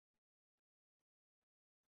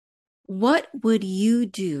what would you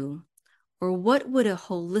do, or what would a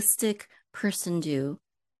holistic person do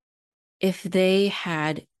if they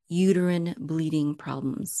had uterine bleeding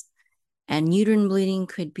problems? And uterine bleeding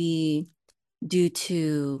could be due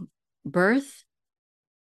to birth,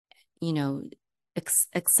 you know,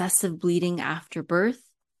 excessive bleeding after birth.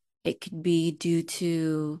 It could be due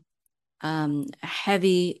to a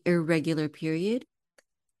heavy, irregular period,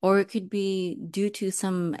 or it could be due to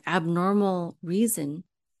some abnormal reason,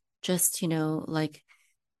 just, like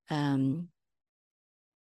um,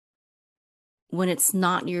 when it's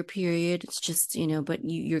not your period, it's just, but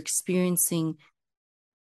you're experiencing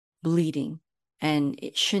bleeding and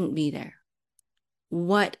it shouldn't be there.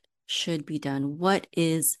 What should be done? What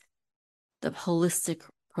is the holistic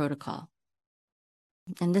protocol?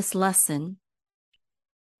 In this lesson,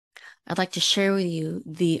 I'd like to share with you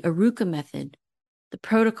the Aruka method, the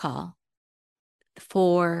protocol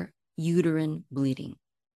for uterine bleeding.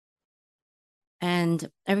 And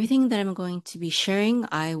everything that I'm going to be sharing,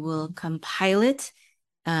 I will compile it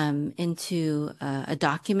into a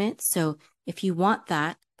document. So if you want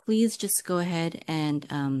that, please just go ahead and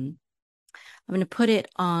I'm going to put it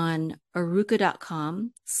on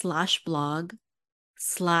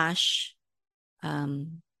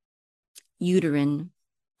aruka.com/blog/uterine.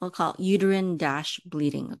 We'll call it uterine dash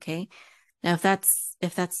bleeding. Okay. Now, if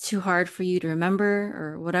that's too hard for you to remember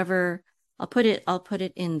or whatever, I'll put it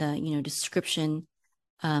in the description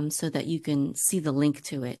so that you can see the link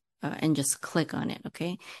to it and just click on it.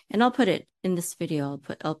 Okay, and I'll put it in this video.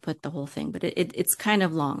 I'll put the whole thing, but it's kind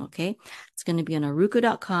of long. Okay, it's going to be on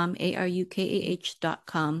aruka.com,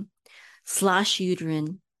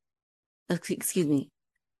 arukah.com/uterine. Excuse me,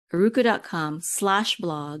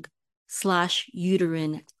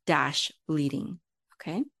 aruka.com/blog/uterine dash bleeding.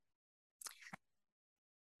 Okay.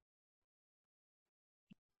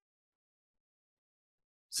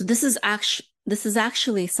 So this is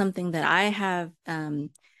actually something that I have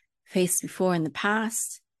faced before in the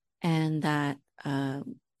past, and that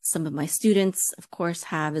some of my students, of course,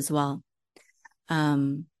 have as well.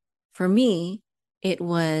 For me, it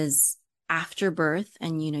was after birth,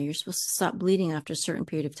 and you're supposed to stop bleeding after a certain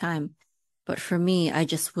period of time. But for me, I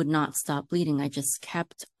just would not stop bleeding. I just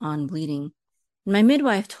kept on bleeding. And my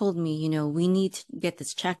midwife told me, we need to get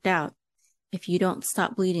this checked out. If you don't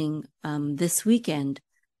stop bleeding this weekend,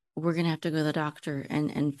 we're going to have to go to the doctor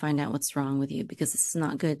and find out what's wrong with you, because this is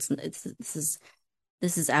not good. This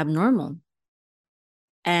is abnormal.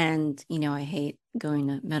 And, I hate going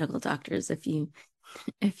to medical doctors. If you've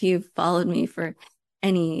followed me for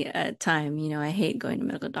any time, I hate going to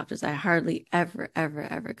medical doctors. I hardly ever, ever,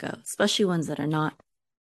 ever go, especially ones that are not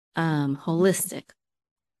holistic.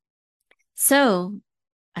 So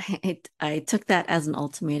I took that as an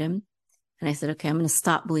ultimatum. And I said, okay, I'm going to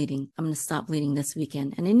stop bleeding. I'm going to stop bleeding this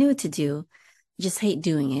weekend. And I knew what to do. I just hate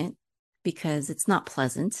doing it because it's not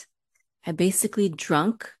pleasant. I basically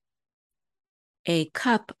drank a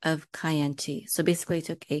cup of cayenne tea. So basically, I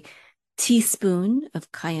took a teaspoon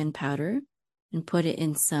of cayenne powder and put it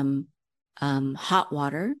in some hot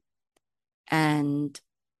water. And,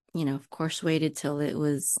 of course, waited till it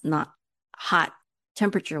was not hot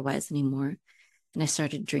temperature wise anymore. And I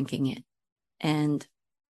started drinking it. And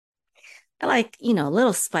I like, a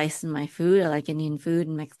little spice in my food. I like Indian food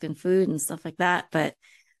and Mexican food and stuff like that. But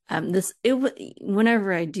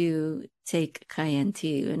whenever I do take cayenne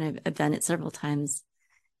tea, and I've done it several times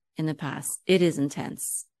in the past, it is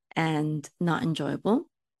intense and not enjoyable,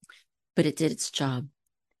 but it did its job.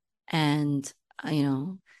 And,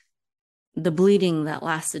 the bleeding that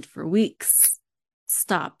lasted for weeks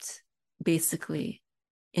stopped basically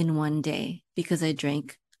in one day because I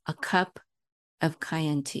drank a cup of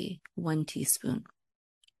cayenne tea, 1 teaspoon.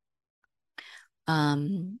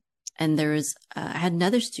 And I had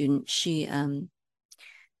another student. She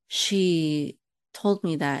told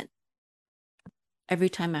me that every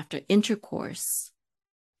time after intercourse,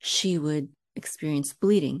 she would experience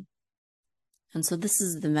bleeding. And so this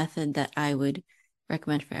is the method that I would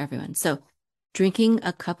recommend for everyone. So drinking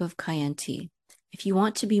a cup of cayenne tea. If you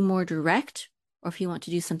want to be more direct, or if you want to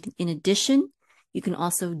do something in addition, you can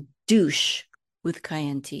also douche with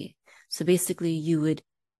cayenne tea. So basically you would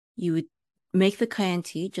make the cayenne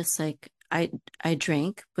tea just like I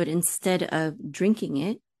drank, but instead of drinking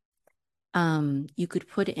it, you could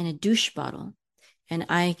put it in a douche bottle. And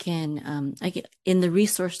I get in the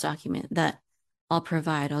resource document that I'll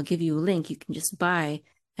provide, I'll give you a link. You can just buy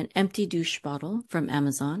an empty douche bottle from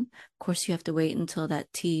Amazon. Of course, you have to wait until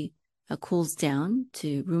that tea cools down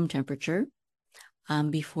to room temperature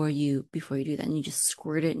before you do that. And you just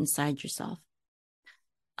squirt it inside yourself.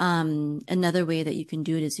 Another way that you can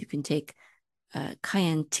do it is you can take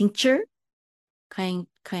cayenne tincture, cayenne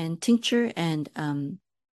tincture, and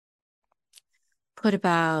put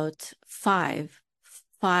about five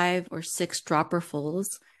or six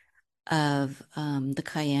dropperfuls of the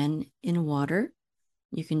cayenne in water.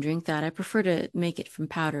 You can drink that. I prefer to make it from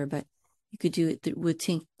powder, but you could do it with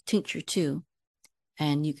tincture too.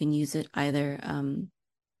 And you can use it either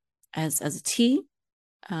as a tea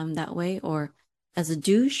that way, or as a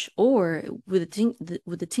douche, or with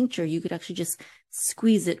the tincture, you could actually just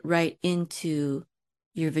squeeze it right into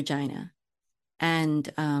your vagina.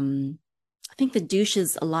 And I think the douche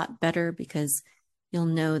is a lot better because you'll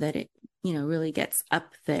know that it, really gets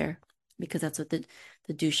up there, because that's what the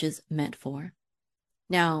douche is meant for.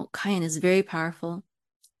 Now, cayenne is very powerful.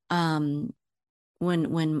 Even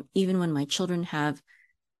when my children have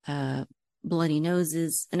bloody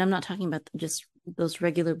noses, and I'm not talking about just those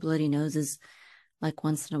regular bloody noses like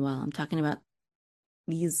once in a while. I'm talking about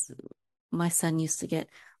these. My son used to get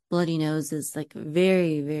bloody noses like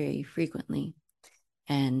very, very frequently,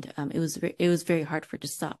 and it was very hard for it to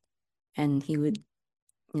stop. And he would,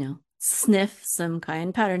 sniff some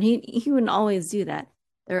cayenne powder, and he wouldn't always do that.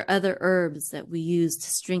 There are other herbs that we use to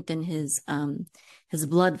strengthen his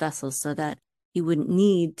blood vessels so that he wouldn't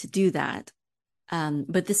need to do that.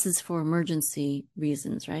 But this is for emergency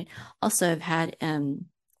reasons, right? Also,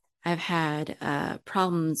 I've had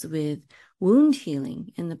problems with wound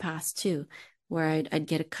healing in the past too, where I'd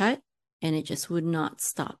get a cut and it just would not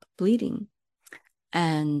stop bleeding.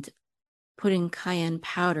 And putting cayenne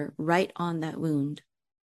powder right on that wound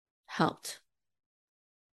helped.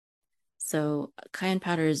 So cayenne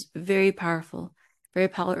powder is very powerful,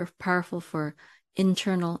 powerful for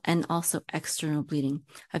internal and also external bleeding.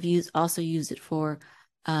 I've also used it for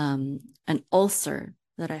an ulcer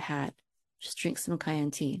that I had. Just drink some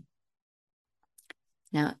cayenne tea.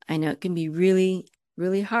 Now, I know it can be really,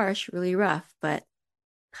 really harsh, really rough, but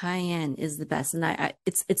cayenne is the best. And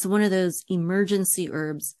it's one of those emergency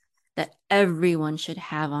herbs that everyone should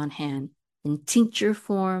have on hand in tincture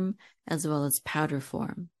form as well as powder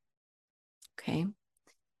form. Okay.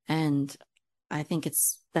 And I think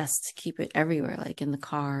it's best to keep it everywhere, like in the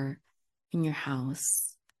car, in your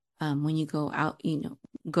house, when you go out,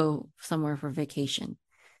 go somewhere for vacation.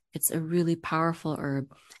 It's a really powerful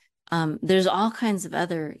herb. There's all kinds of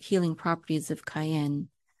other healing properties of cayenne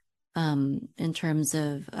in terms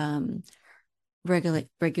of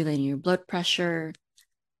regulating your blood pressure.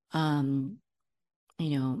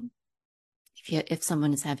 If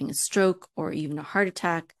someone is having a stroke or even a heart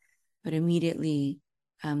attack, but immediately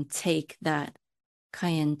take that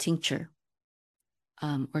cayenne tincture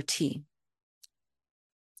or tea.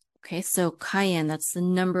 Okay, so cayenne, that's the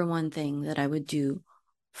number one thing that I would do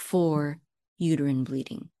for uterine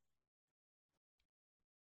bleeding.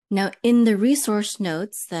 Now, in the resource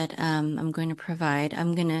notes that I'm going to provide,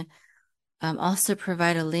 I'm going to also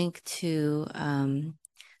provide a link to an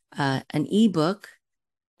ebook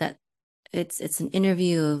that it's an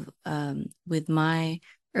interview with my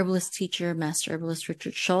herbalist teacher, Master Herbalist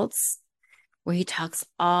Richard Schultz, where he talks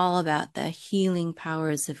all about the healing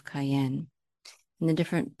powers of cayenne and the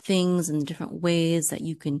different things and the different ways that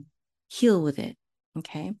you can heal with it.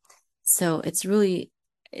 Okay, so it's really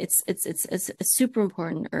it's a super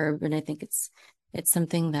important herb, and I think it's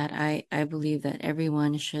something that I believe that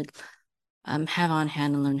everyone should have on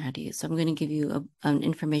hand and learn how to use. So I'm going to give you an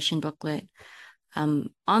information booklet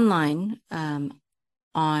online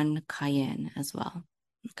on cayenne as well.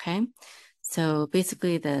 Okay, so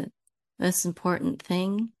basically the most important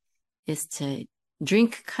thing is to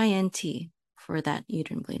drink cayenne tea for that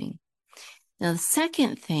uterine bleeding. Now, the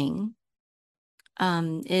second thing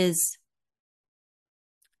is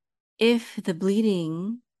if the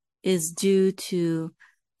bleeding is due to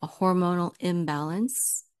a hormonal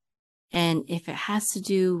imbalance, and if it has to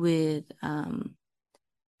do with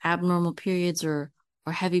abnormal periods or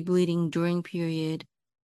heavy bleeding during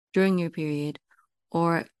your period,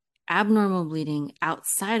 or abnormal bleeding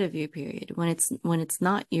outside of your period when it's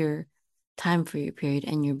not your time for your period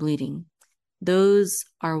and you're bleeding, those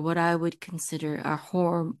are what I would consider a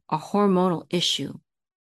hormonal issue.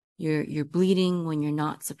 You're bleeding when you're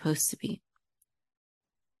not supposed to be.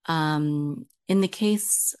 In the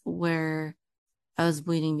case where I was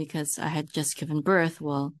bleeding because I had just given birth,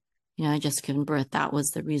 well, I just given birth, that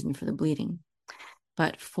was the reason for the bleeding.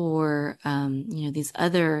 But for these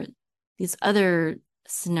other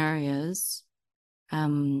scenarios,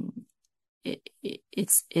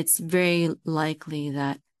 it's very likely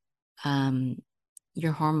that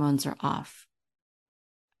your hormones are off.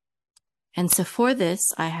 And so for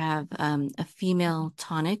this, I have a female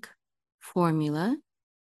tonic formula,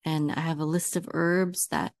 and I have a list of herbs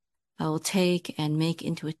that I will take and make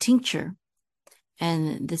into a tincture.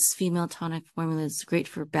 And this female tonic formula is great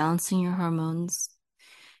for balancing your hormones.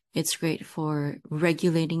 It's great for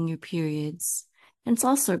regulating your periods. And it's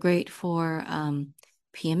also great for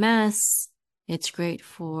PMS. It's great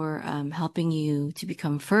for helping you to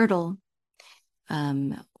become fertile,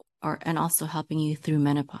 and also helping you through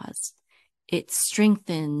menopause. It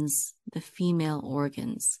strengthens the female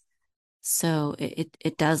organs. So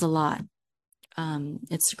it does a lot.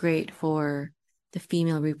 It's great for the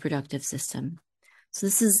female reproductive system. So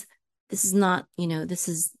this is not, this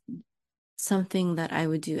is something that I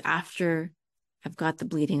would do after I've got the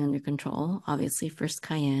bleeding under control, obviously first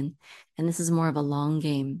cayenne. And this is more of a long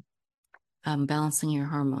game, balancing your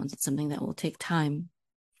hormones. It's something that will take time.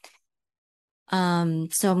 So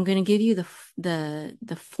I'm going to give you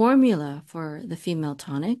the formula for the female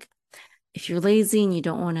tonic. If you're lazy and you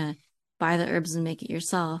don't want to buy the herbs and make it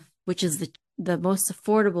yourself, which is the most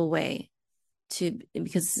affordable way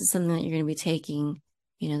because this is something that you're going to be taking,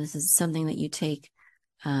 this is something that you take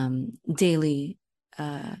daily,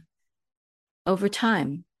 over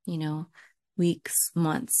time, weeks,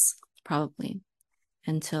 months, probably,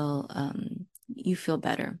 until you feel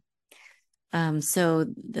better. So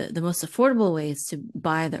the most affordable way is to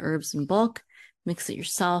buy the herbs in bulk, mix it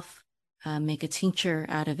yourself, make a tincture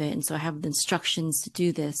out of it. And so I have the instructions to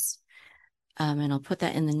do this, and I'll put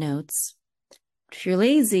that in the notes. If you're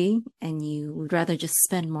lazy and you would rather just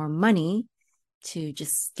spend more money to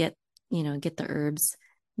just get the herbs,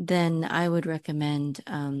 then I would recommend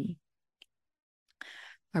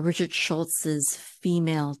Richard Schultz's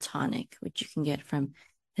Female Tonic, which you can get from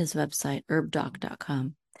his website,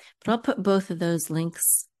 herbdoc.com. But I'll put both of those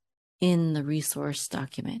links in the resource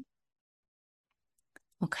document.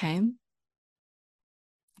 Okay.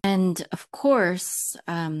 And of course,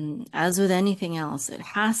 as with anything else, it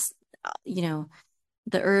has, the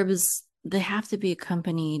herbs, they have to be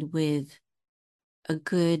accompanied with a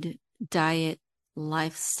good diet,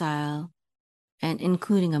 lifestyle, and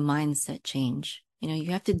including a mindset change.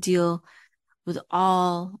 You have to deal with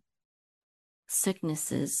all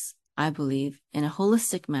sicknesses, I believe, in a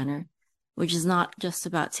holistic manner, which is not just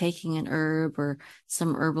about taking an herb or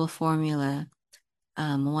some herbal formula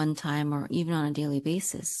one time or even on a daily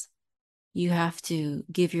basis. You have to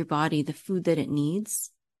give your body the food that it needs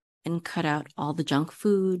and cut out all the junk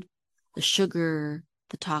food, the sugar,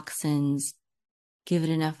 the toxins, give it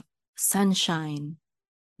enough sunshine,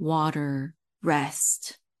 water,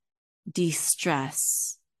 rest,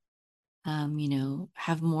 de-stress,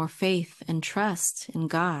 have more faith and trust in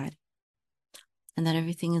God, and that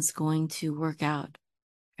everything is going to work out.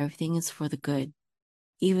 Everything is for the good,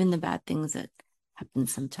 even the bad things that happen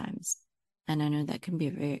sometimes. And I know that can be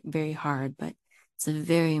very, very hard, but it's a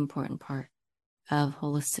very important part of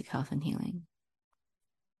holistic health and healing.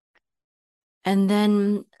 And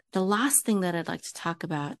then the last thing that I'd like to talk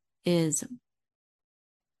about is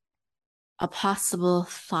a possible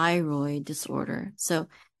thyroid disorder. So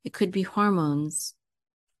it could be hormones,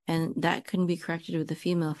 and that couldn't be corrected with the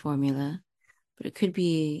female formula, but it could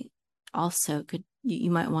be also,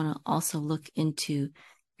 you might want to also look into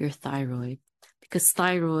your thyroid, because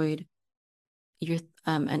thyroid,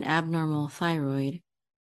 an abnormal thyroid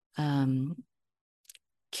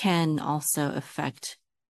can also affect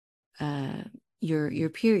your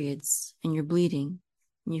periods and your bleeding.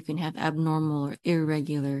 You can have abnormal or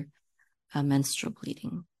irregular menstrual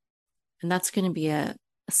bleeding. And that's going to be a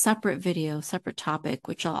separate video, separate topic,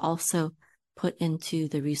 which I'll also put into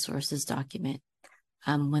the resources document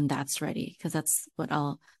when that's ready, because that's what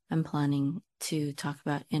I'm planning to talk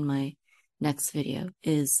about in my next video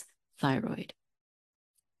is thyroid.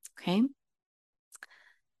 Okay.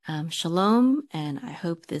 Shalom, and I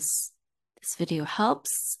hope this video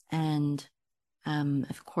helps. And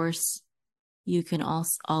of course, you can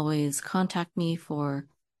also always contact me for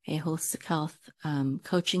a holistic health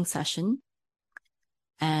coaching session,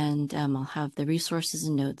 and I'll have the resources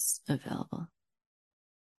and notes available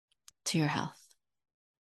to your health.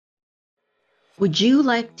 Would you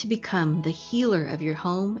like to become the healer of your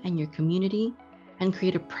home and your community and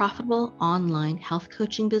create a profitable online health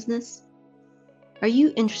coaching business? Are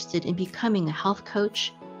you interested in becoming a health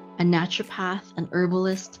coach, a naturopath, an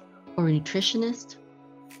herbalist, or a nutritionist?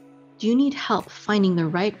 Do you need help finding the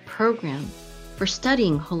right program for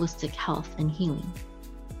studying holistic health and healing?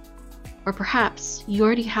 Or perhaps you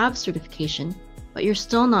already have certification, but you're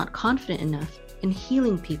still not confident enough in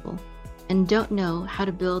healing people and don't know how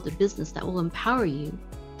to build a business that will empower you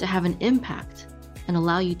to have an impact and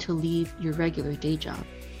allow you to leave your regular day job.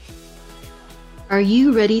 Are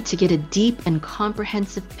you ready to get a deep and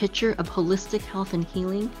comprehensive picture of holistic health and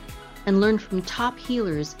healing and learn from top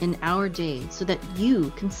healers in our day so that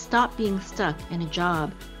you can stop being stuck in a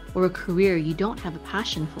job or a career you don't have a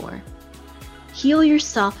passion for. Heal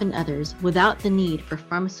yourself and others without the need for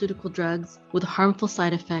pharmaceutical drugs with harmful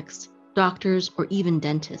side effects, doctors, or even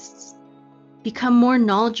dentists. Become more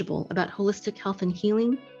knowledgeable about holistic health and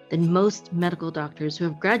healing than most medical doctors who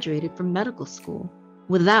have graduated from medical school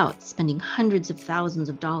without spending hundreds of thousands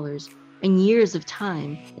of dollars and years of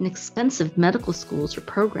time in expensive medical schools or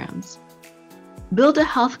programs. Build a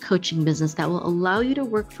health coaching business that will allow you to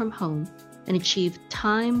work from home and achieve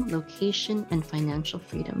time, location, and financial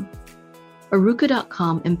freedom.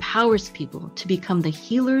 Arukah.com empowers people to become the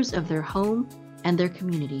healers of their home and their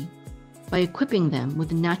community by equipping them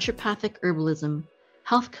with naturopathic herbalism,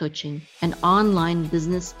 health coaching, and online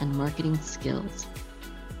business and marketing skills.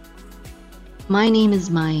 My name is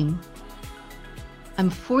Maim. I'm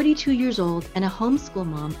 42 years old and a homeschool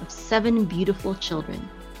mom of 7 beautiful children.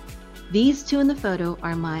 These 2 in the photo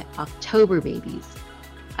are my October babies.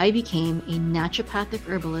 I became a naturopathic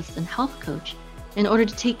herbalist and health coach in order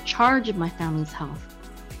to take charge of my family's health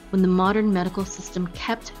when the modern medical system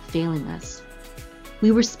kept failing us.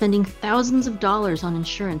 We were spending thousands of dollars on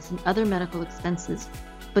insurance and other medical expenses,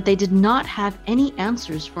 but they did not have any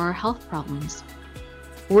answers for our health problems.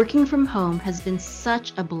 Working from home has been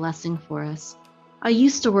such a blessing for us. I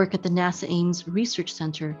used to work at the NASA Ames Research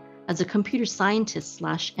Center as a computer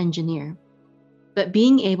scientist/engineer, but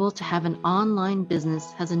being able to have an online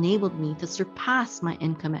business has enabled me to surpass my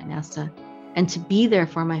income at NASA and to be there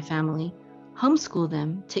for my family, homeschool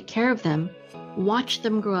them, take care of them, watch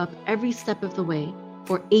them grow up every step of the way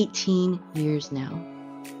for 18 years now.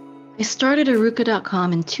 I started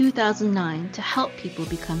Arukah.com in 2009 to help people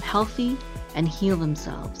become healthy and heal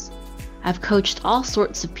themselves. I've coached all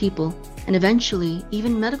sorts of people, and eventually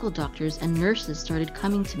even medical doctors and nurses started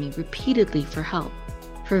coming to me repeatedly for help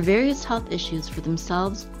for various health issues for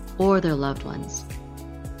themselves or their loved ones.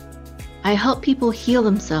 I help people heal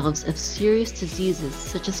themselves of serious diseases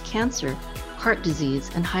such as cancer, heart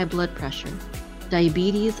disease, and high blood pressure,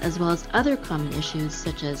 diabetes, as well as other common issues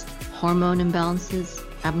such as hormone imbalances,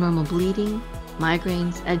 abnormal bleeding,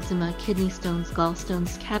 migraines, eczema, kidney stones,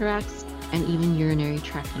 gallstones, cataracts, and even urinary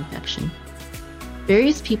tract infection.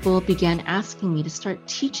 Various people began asking me to start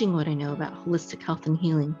teaching what I know about holistic health and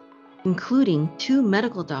healing, including 2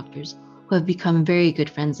 medical doctors who have become very good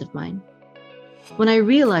friends of mine. When I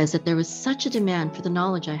realized that there was such a demand for the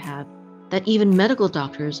knowledge I have that even medical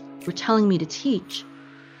doctors were telling me to teach,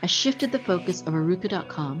 I shifted the focus of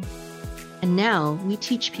Arukah.com, and now we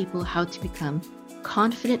teach people how to become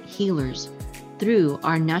confident healers through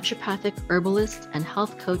our naturopathic herbalist and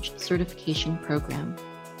health coach certification program.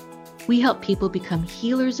 We help people become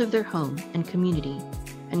healers of their home and community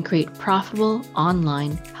and create profitable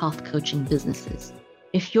online health coaching businesses.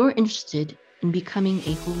 If you're interested in becoming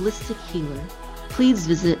a holistic healer, please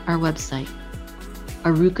visit our website,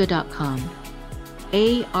 Arukah.com,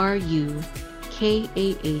 ARUKAH.com.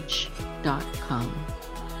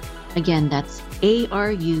 Again, that's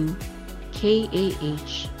ARUKAH.com.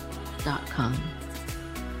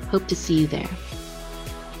 Hope to see you there.